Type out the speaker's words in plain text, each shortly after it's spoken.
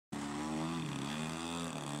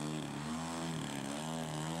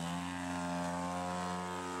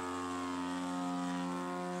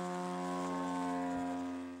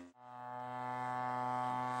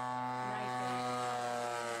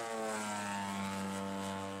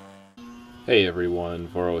Hey everyone,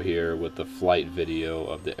 Voro here with the flight video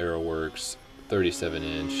of the Aeroworks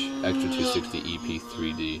 37-inch Extra 260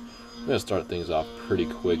 EP3D. I'm going to start things off pretty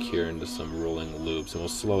quick here into some rolling loops, and we'll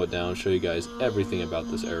slow it down, show you guys everything about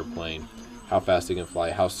this airplane, how fast it can fly,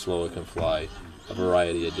 how slow it can fly, a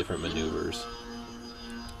variety of different maneuvers.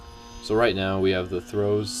 So right now we have the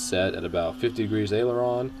throws set at about 50 degrees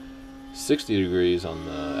aileron, 60 degrees on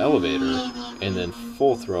the elevator, and then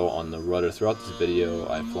full throw on the rudder. Throughout this video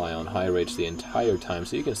I fly on high rates the entire time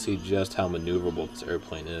so you can see just how maneuverable this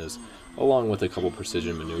airplane is, along with a couple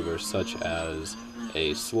precision maneuvers such as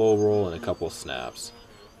a slow roll and a couple snaps.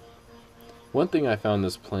 One thing I found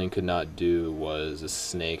this plane could not do was a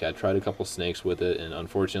snake. I tried a couple snakes with it and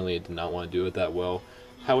unfortunately it did not want to do it that well.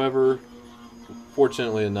 However,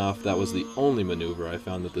 fortunately enough, that was the only maneuver I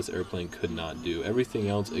found that this airplane could not do. Everything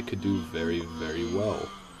else it could do very, very well.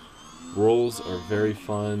 Rolls are very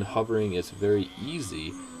fun, hovering is very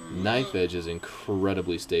easy, knife edge is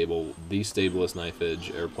incredibly stable, the stablest knife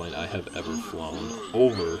edge airplane I have ever flown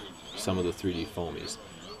over some of the 3D foamies.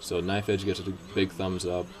 So knife edge gets a big thumbs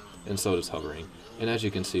up, and so does hovering. And as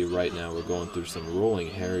you can see right now we're going through some rolling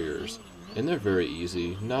Harriers, and they're very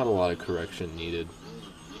easy, not a lot of correction needed.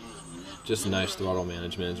 Just nice throttle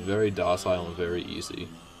management, it's very docile and very easy.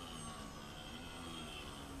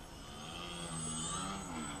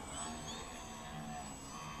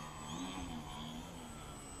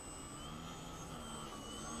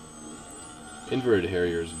 Inverted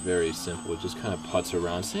Harrier is very simple, it just kind of putts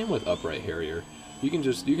around. Same with upright Harrier. You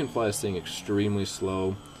can fly this thing extremely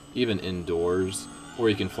slow, even indoors, or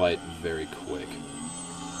you can fly it very quick.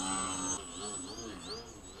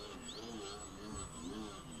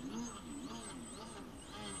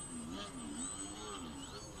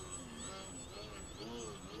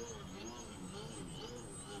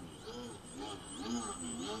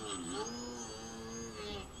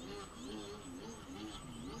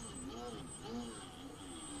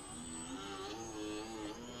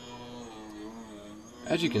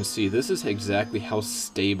 As you can see, this is exactly how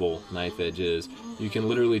stable knife edge is. You can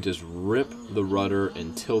literally just rip the rudder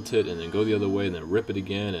and tilt it and then go the other way and then rip it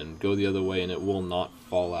again and go the other way and it will not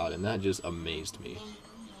fall out, and that just amazed me.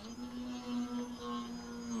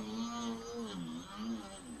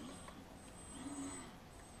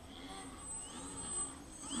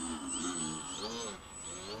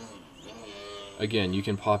 Again, you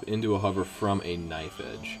can pop into a hover from a knife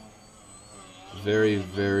edge. Very,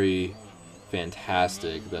 very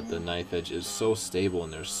fantastic that the knife edge is so stable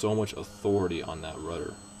and there's so much authority on that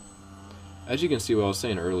rudder. As you can see what I was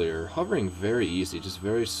saying earlier, hovering very easy, just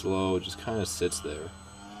very slow, just kind of sits there.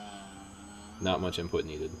 Not much input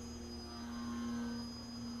needed.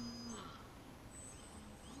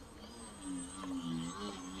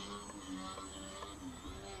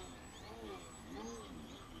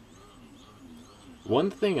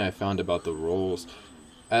 One thing I found about the rolls,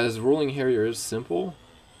 as rolling Harrier is simple,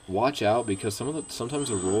 watch out because sometimes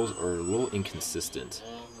the rolls are a little inconsistent.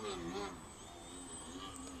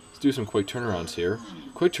 Let's do some quick turnarounds here.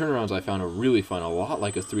 Quick turnarounds I found are really fun, a lot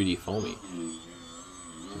like a 3D foamy.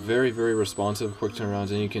 Very, very responsive quick turnarounds,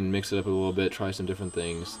 and you can mix it up a little bit, try some different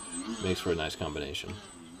things. Makes for a nice combination.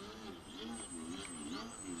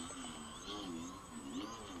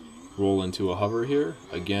 Roll into a hover here.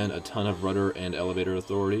 Again, a ton of rudder and elevator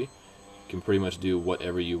authority. You can pretty much do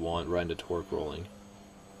whatever you want right into torque rolling.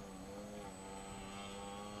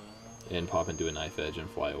 And pop into a knife edge and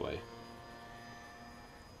fly away.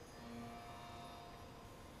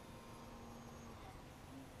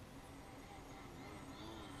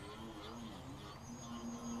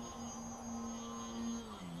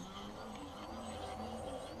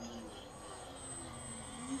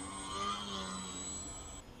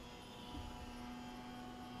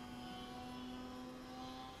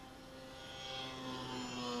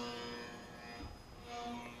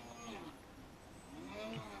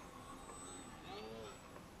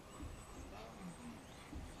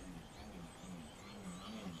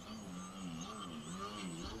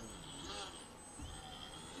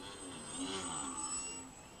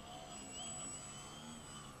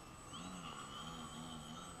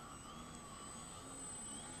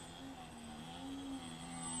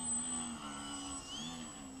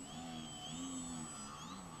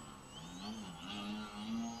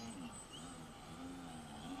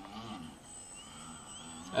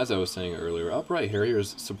 As I was saying earlier, upright Harrier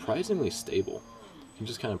is surprisingly stable. He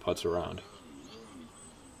just kind of putts around.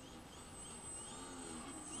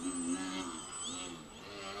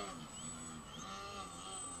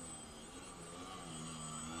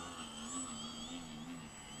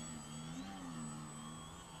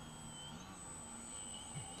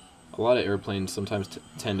 A lot of airplanes sometimes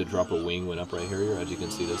tend to drop a wing when upright Harrier. As you can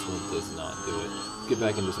see, this one does not do it. Let's get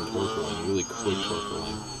back into some torque rolling, really quick torque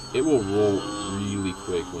rolling. It will roll really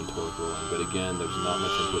quick when torque rolling, but again, there's not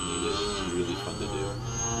much input needed. It's really fun to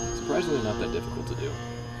do. Surprisingly not that difficult to do.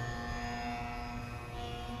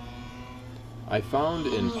 I found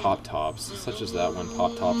in pop tops, such as that one,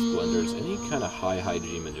 pop tops, blenders, any kind of high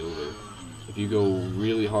G maneuver, if you go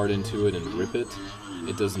really hard into it and rip it,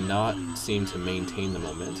 it does not seem to maintain the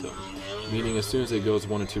momentum. Meaning as soon as it goes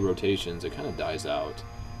 1 or 2 rotations, it kind of dies out.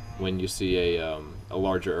 When you see a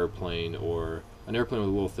larger airplane or an airplane with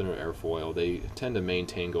a little thinner airfoil, they tend to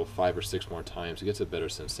maintain, go 5 or 6 more times. It gets a better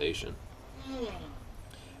sensation.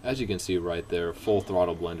 As you can see right there, full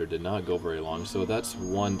throttle blender did not go very long, so that's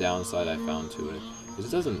one downside I found to it. It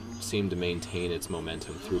doesn't seem to maintain its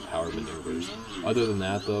momentum through power maneuvers. Other than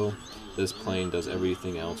that though, this plane does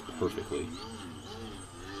everything else perfectly.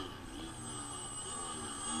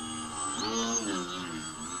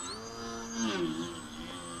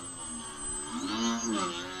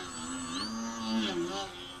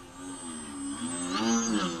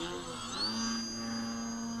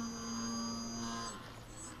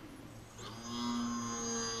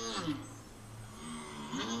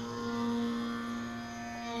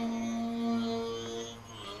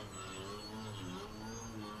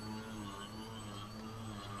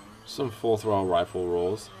 Some full throttle rifle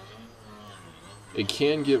rolls. It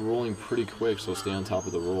can get rolling pretty quick, so stay on top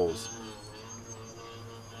of the rolls.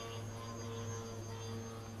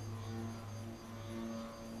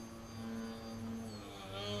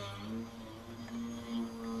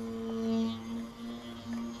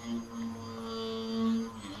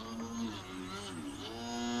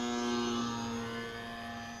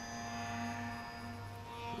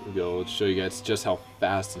 Go. Let's show you guys just how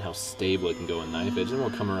fast and how stable it can go in knife edge. Then we'll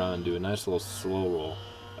come around and do a nice little slow roll.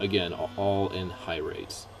 Again, all in high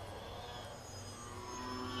rates.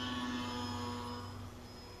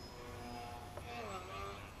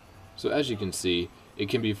 So as you can see, it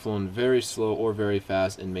can be flown very slow or very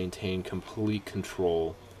fast and maintain complete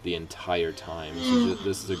control the entire time.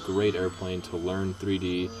 This is a great airplane to learn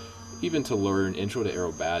 3D. Even to learn intro to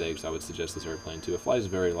aerobatics, I would suggest this airplane too. It flies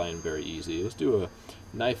very light and very easy. Let's do a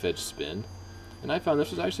knife edge spin. And I found this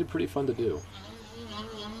was actually pretty fun to do.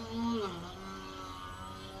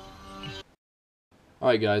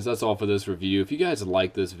 Alright guys, that's all for this review. If you guys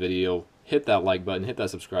like this video, hit that like button, hit that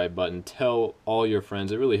subscribe button, tell all your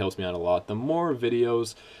friends. It really helps me out a lot. The more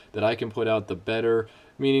videos that I can put out, the better.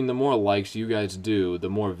 Meaning the more likes you guys do, the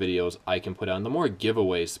more videos I can put out, and the more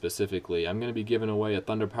giveaways specifically. I'm going to be giving away a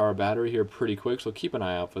Thunder Power battery here pretty quick, so keep an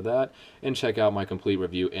eye out for that, and check out my complete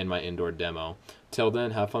review and my indoor demo. Till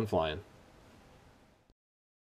then, have fun flying.